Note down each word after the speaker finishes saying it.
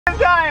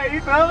guy, are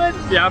you filming?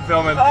 Yeah, I'm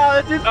filming. Oh,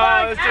 this dude's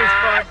fucked. Oh, this dude's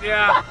fucked,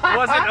 yeah. It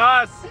wasn't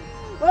us.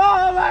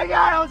 Oh my god,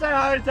 I almost had a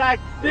heart attack.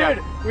 Dude, yeah.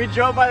 We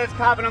drove by this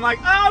cop and I'm like,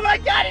 oh my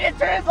god, he didn't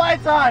turn his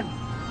lights on.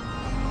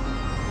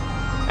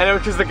 And it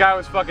was because the guy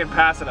was fucking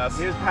passing us.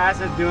 He was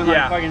passing us doing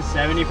like fucking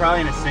 70,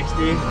 probably in a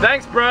 60.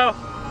 Thanks, bro.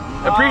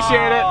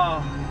 Appreciate it.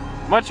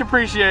 Much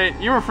appreciate.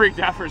 You were freaked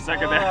out for a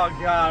second there. Oh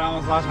god, I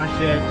almost lost my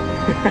shit.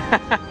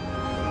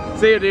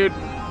 See you, dude.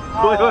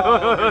 Oh,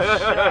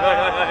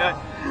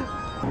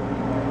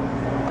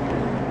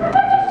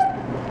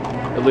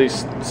 at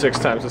least 6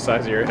 times the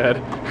size of your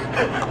head.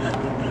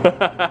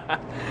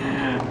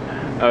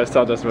 I was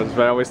telling Justin about this,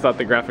 but I always thought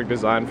the graphic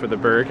design for the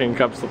Burger King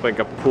cups looked like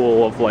a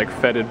pool of like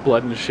fetid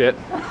blood and shit,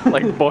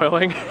 like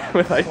boiling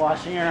with like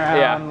washing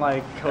around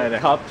like Coke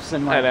cups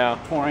and like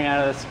pouring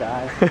out of the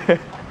sky.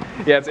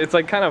 Yeah, it's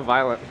like kind of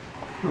violent.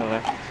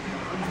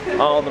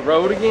 On the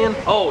road again?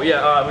 Oh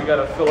yeah, we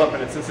gotta fill up,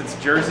 and since it's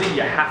Jersey,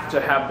 you have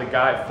to have the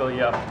guy fill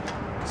you up.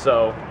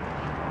 So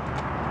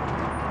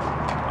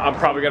I'm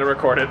probably gonna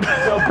record it.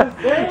 So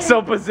bazing!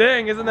 So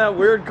bazing, isn't that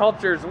weird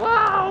cultures?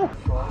 Wow!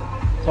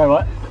 Sorry,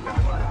 what?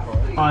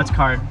 Oh, it's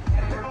card.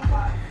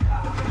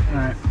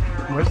 Alright.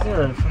 Where's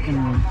the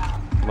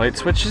fucking... Light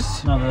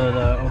switches? No,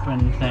 the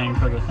open thing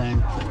for the thing.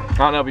 I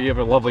don't know, but you have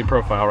a lovely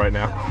profile right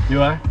now.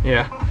 Do I?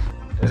 Yeah.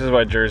 This is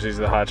why Jersey's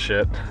the hot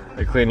shit.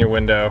 They clean your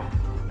window,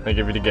 they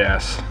give you the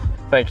gas.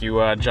 Thank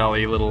you,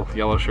 jolly little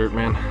yellow shirt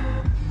man.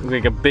 Looks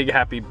like a big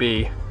happy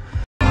bee.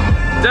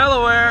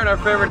 Delaware, and our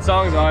favorite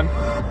song's on.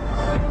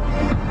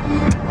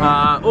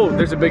 Oh,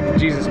 there's a big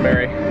Jesus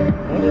Mary.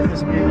 What is the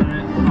speed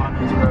limit on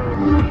this road?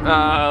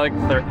 Like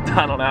 30,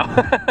 I don't know.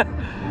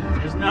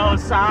 There's no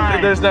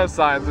sign. There's no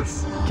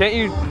signs. Can't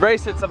you, Ray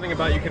said something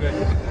about you can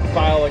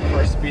file like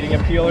for a speeding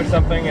appeal or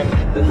something, and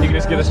you can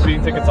just get a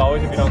speeding tickets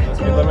always if you don't know the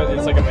speed limit.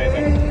 It's like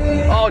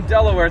amazing. Oh,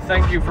 Delaware,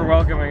 thank you for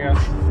welcoming us.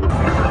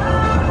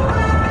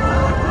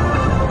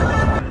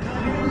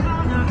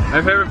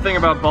 My favorite thing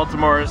about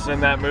Baltimore is in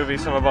that movie,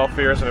 Some of All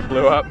Fears, and it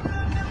blew up.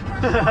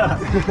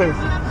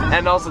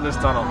 And also this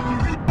tunnel.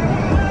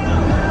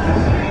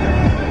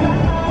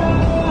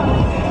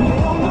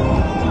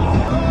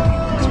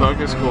 Smoke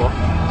is cool.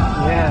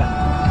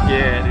 Yeah.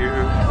 Yeah,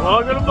 dude.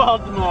 Welcome to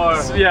Baltimore.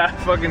 Yeah,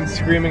 fucking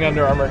screaming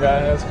Under Armour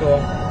guy. That's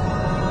cool.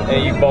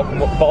 And you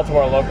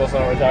Baltimore locals know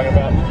what we're talking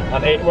about.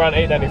 We're on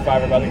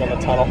 895. We're about to go in the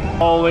tunnel.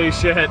 Holy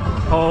shit.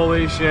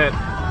 Holy shit.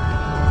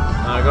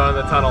 Go in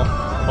the tunnel.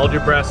 Hold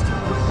your breast.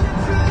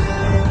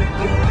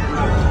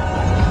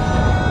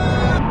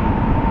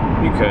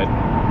 You could.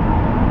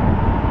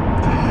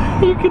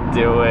 You could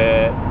do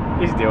it.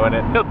 He's doing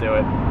it. He'll do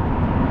it.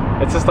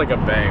 It's just like a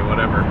bay,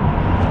 whatever.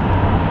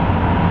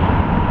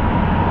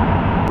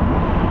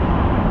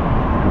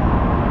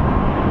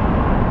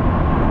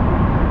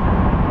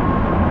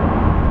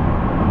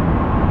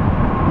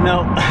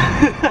 No. I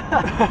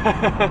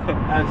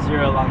have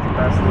 0 lung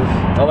capacity.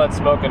 All that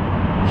smoking.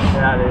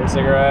 Yeah, dude.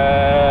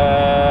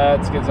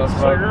 Cigarettes. Kids don't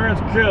smoke.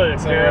 Cigarettes kill you,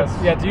 cigarettes.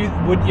 Yeah.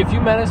 If you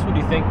met us, would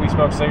you think we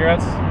smoke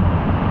cigarettes?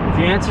 If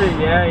you answer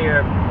yeah,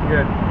 you're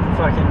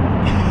fucking.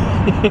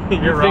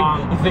 You're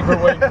wrong. You think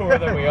we're way cooler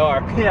than we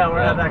are? Yeah,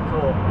 we're not that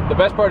cool. The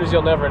best part is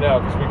you'll never know,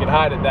 because we can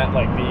hide in that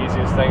like the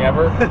easiest thing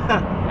ever,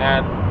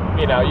 and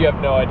you know you have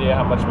no idea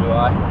how much we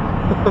lie.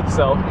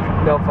 So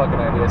no fucking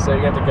idea. So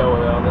you have to go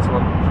with it on this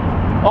one.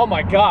 Oh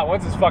my god,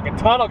 when's this fucking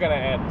tunnel gonna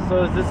end?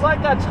 So is this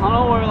like that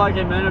tunnel where like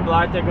in Men in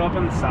Black they go up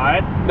on the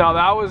side? No,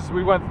 that was the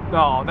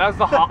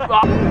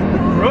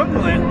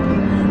Brooklyn?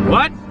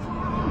 What?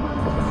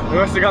 We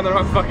must have gone the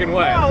wrong fucking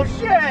way. Oh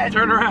shit!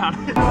 Turn around.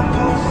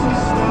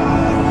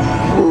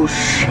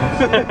 Whoosh.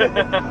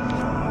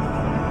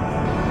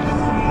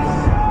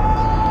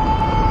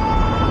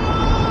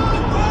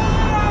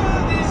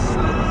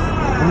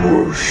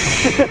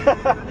 Whoosh.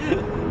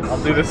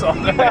 I'll do this all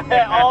day.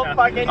 All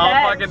fucking day.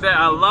 All fucking day.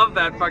 I love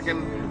that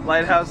fucking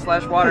lighthouse /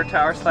 water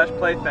tower /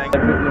 plate thing.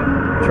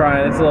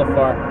 Trying, it's a little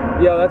far.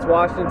 Yo, that's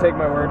Washington, take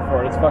my word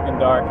for it. It's fucking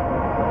dark.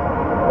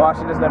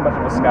 Washington doesn't have much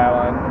of a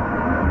skyline.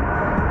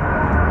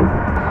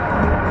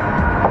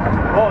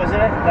 Oh, isn't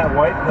it that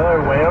white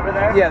pillar way over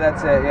there? Yeah,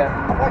 that's it,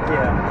 yeah. Fuck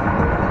yeah.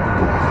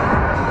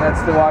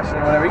 That's the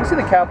Washington, whatever. You can see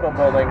the Capitol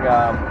building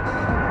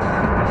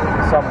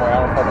somewhere. I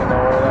don't fucking know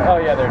where that. Oh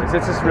yeah, there it is.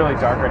 It's just really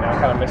dark right now,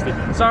 kind of misty.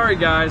 Sorry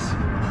guys.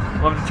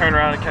 We'll have to turn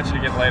around and catch it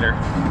again later.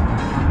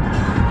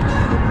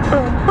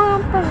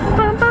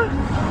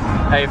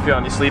 How you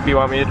feeling? You sleepy? You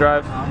want me to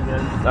drive? No, I'm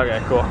good. Okay,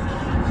 cool.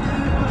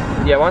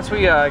 Yeah, once we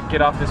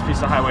get off this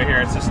piece of highway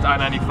here, it's just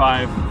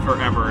I-95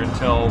 forever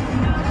until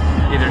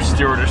either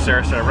Stewart or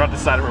Sarasota. We're not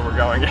decided where we're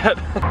going yet.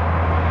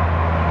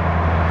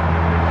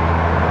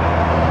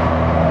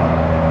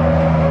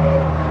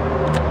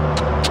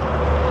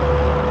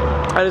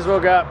 I just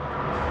woke up.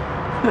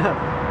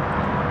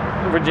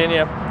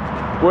 Virginia.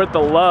 We're at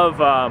the Love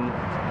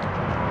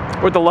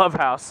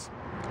House.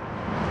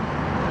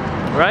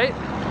 Right?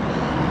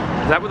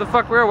 Is that what the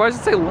fuck we are? Why does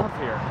it say love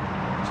here?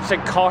 It should say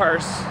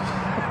cars.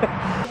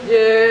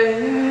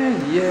 Yeah,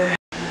 yeah.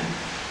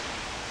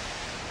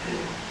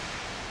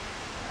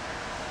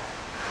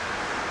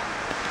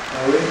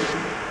 Are we?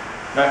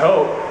 I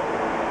hope.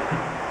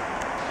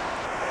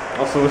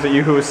 Also, was it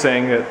you who was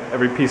saying that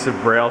every piece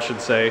of Braille should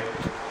say,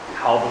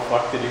 "How the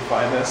fuck did you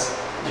find this?"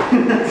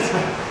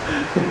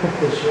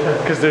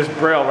 Because there's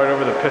Braille right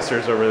over the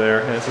pissers over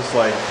there, and it's just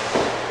like,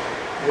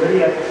 What do you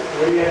have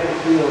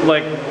to do?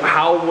 like,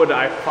 how would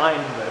I find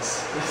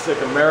this? It's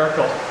like a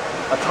miracle,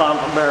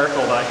 a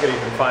miracle that I could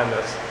even find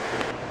this.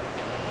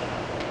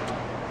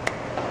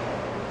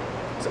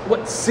 So,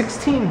 what,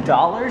 $16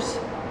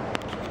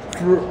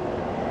 for?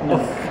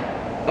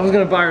 I was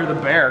gonna buy her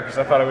the bear because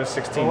I thought it was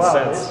 16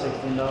 cents.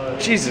 $16.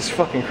 Jesus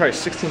fucking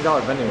Christ,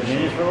 $16 vending machine.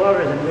 Games for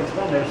lovers and big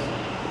spenders.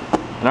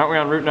 And aren't we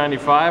on Route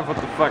 95? What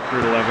the fuck,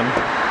 Route 11?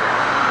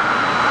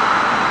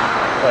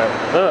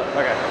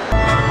 Okay.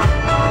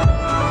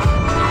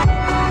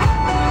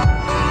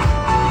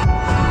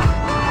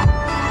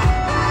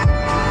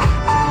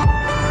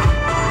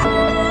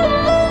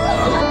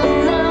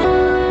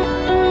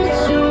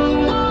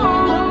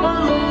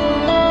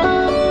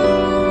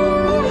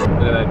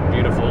 Look at that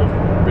beautiful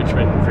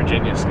Richmond,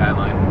 Virginia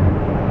skyline.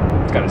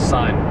 It's got a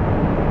sign.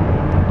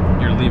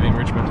 You're leaving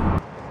Richmond.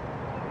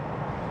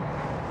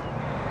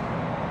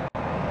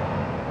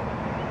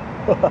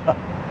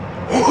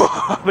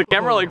 The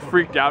camera like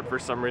freaked out for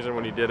some reason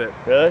when he did it.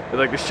 Really?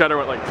 Like the shutter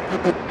went like,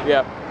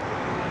 yeah.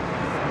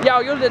 Yo,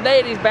 use the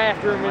ladies'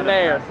 bathroom in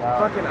there.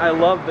 Fucking, I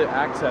love the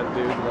accent,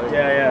 dude. Like,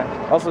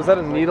 Yeah. Also, is that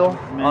a needle?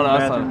 No,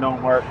 bathroom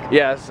don't work.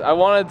 Yes, I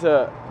wanted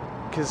to,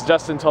 because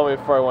Justin told me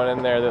before I went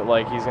in there that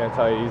like he's gonna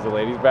tell you to use the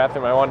ladies'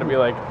 bathroom. I wanted to be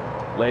like,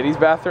 ladies'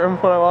 bathroom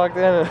when I walked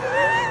in. And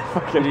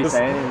fucking Did he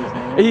say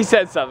anything? He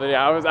said something.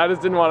 Yeah, I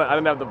just didn't want to. I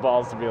didn't have the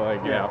balls to be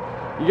like, you know.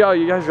 Yo,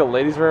 you guys got a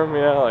ladies' room, you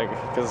know, like,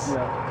 because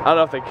I don't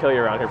know if they kill you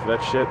around here for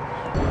that shit.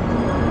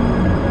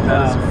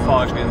 That is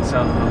Fogden,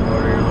 south of the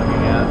border you're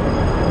looking at.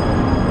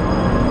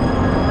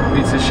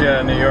 Beats the shit out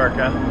of New York,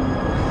 huh?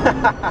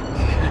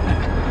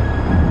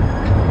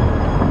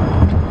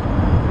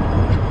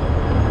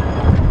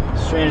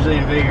 Strangely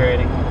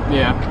invigorating.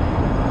 Yeah.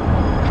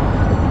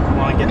 I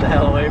want to get the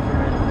hell away from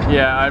it.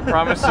 Yeah, I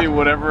promise you,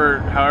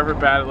 however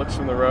bad it looks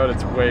from the road,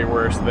 it's way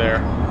worse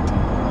there.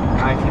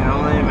 I can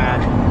only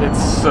imagine.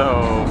 It's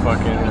so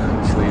fucking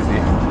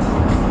sleazy.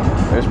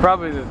 There's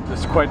probably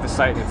there's quite the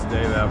sight in its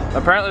day though.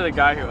 Apparently the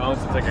guy who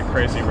owns it's like a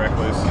crazy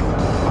recluse.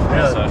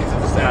 Really? He's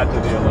a sad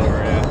to deal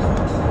over,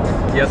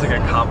 yeah. He has like a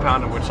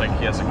compound in which like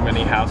he has like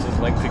many houses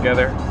linked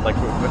together, like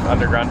with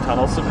underground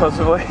tunnels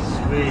supposedly.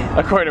 Sweet.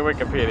 According to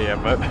Wikipedia,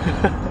 but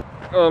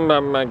oh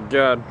my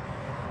god.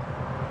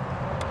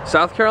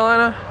 South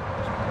Carolina?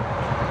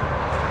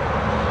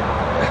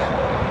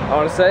 I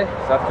want to say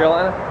South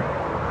Carolina.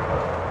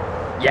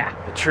 Yeah,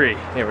 the tree.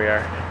 Here we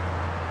are.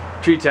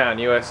 Tree Town,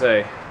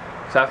 USA.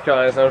 South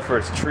Carolina is known for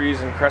its trees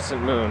and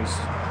crescent moons.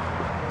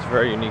 It's a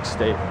very unique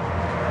state.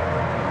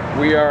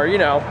 We are, you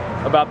know,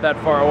 about that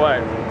far away.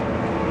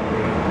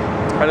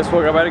 I just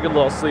woke up, I had a good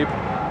little sleep.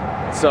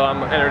 So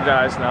I'm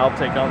energized now. I'll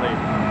take on the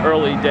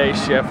early day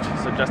shift.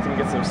 So Justin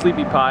gets some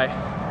sleepy pie.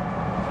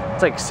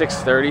 It's like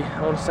 6:30,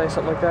 I want to say,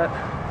 something like that.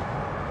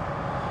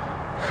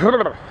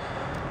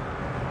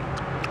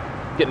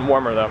 Getting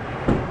warmer though.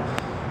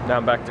 Now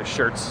I'm back to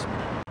shirts.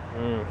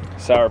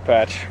 Sour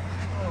Patch.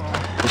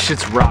 This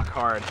shit's rock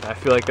hard. I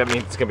feel like that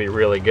means it's gonna be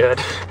really good.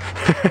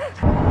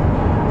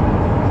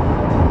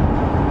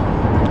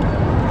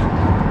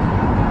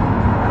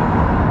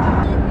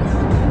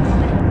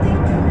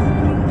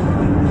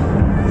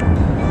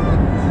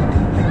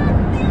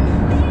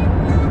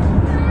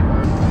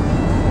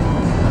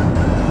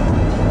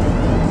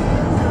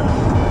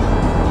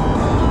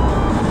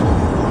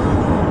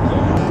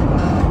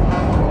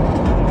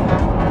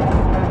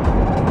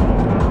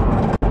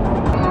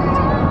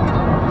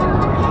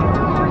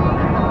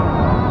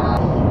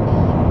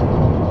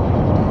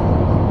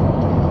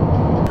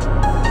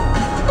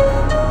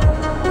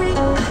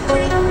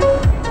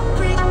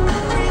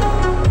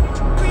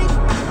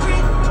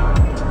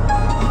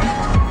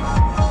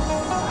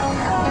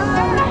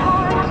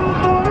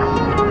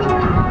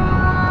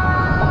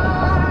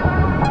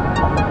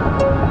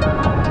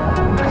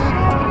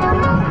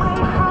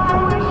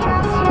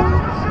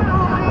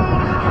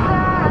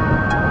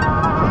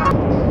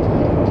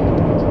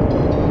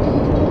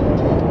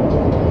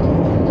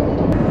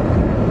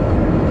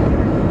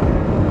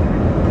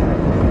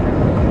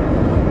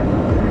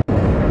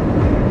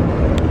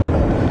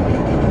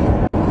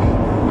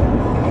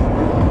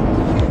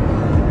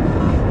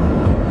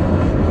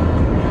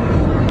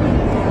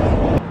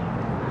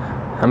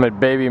 I'm at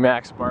Baby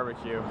Mac's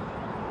barbecue.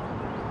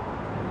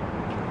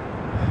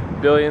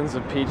 Billions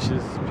of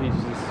peaches,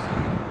 peaches,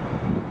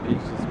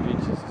 peaches,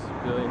 peaches,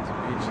 billions of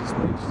peaches,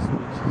 peaches,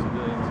 peaches,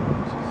 billions of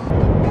peaches.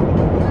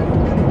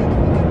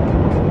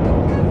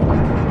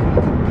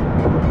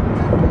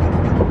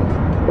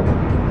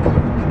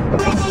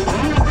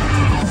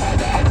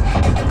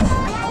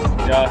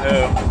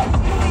 Yahoo.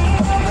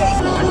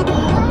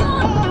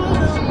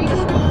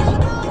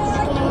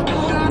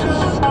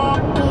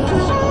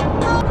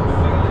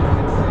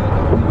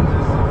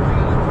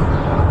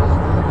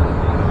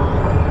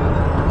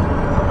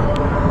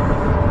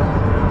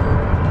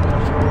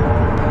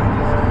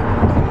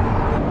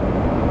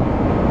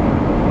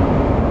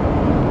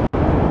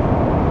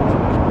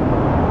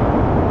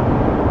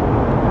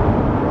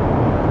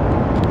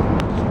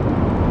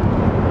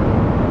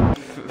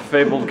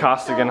 labeled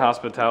Costigan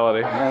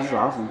hospitality. That's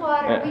awesome.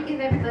 Water. We give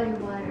everybody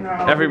water.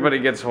 Everybody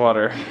gets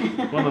water.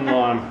 Lemon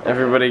lime.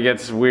 Everybody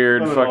gets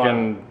weird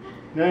fucking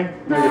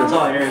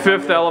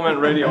Fifth Element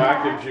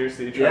radioactive juice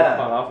that you try to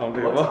put off on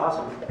people. That's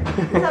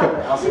awesome.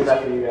 So, I'll save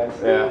that for you guys.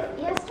 Yeah.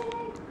 yesterday?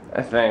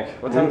 I think.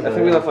 What time? I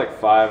think we left like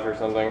 5 or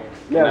something.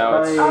 Yeah,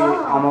 now it's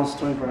probably almost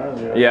 24 hours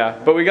ago. Yeah,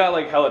 but we got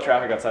like hella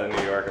traffic outside of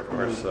New York, of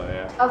course. So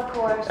yeah. Of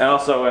course. And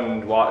also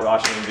in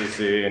Washington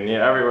D.C. and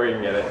yeah, everywhere you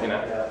can get it, you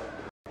know. Yeah.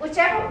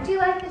 Whichever. Do you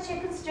like the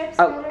chicken strips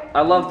better?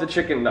 I love the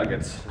chicken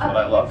nuggets. That's what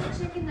I love.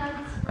 The chicken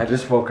nuggets. I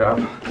just woke up.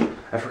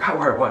 I forgot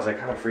where it was. I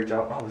kind of freaked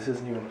out. Oh, this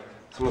isn't even.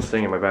 Someone's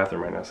staying in my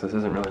bathroom right now, so this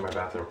isn't really my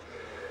bathroom.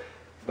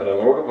 But I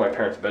woke up in my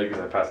parents' bed because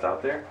I passed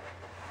out there,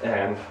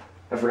 and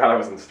I forgot I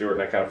was in Stewart,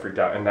 and I kind of freaked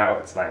out. And now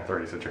it's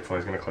 9:30, so Chick-fil-A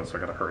is gonna close, so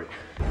I gotta hurry.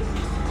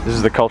 This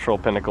is the cultural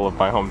pinnacle of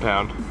my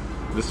hometown.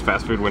 This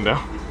fast food window.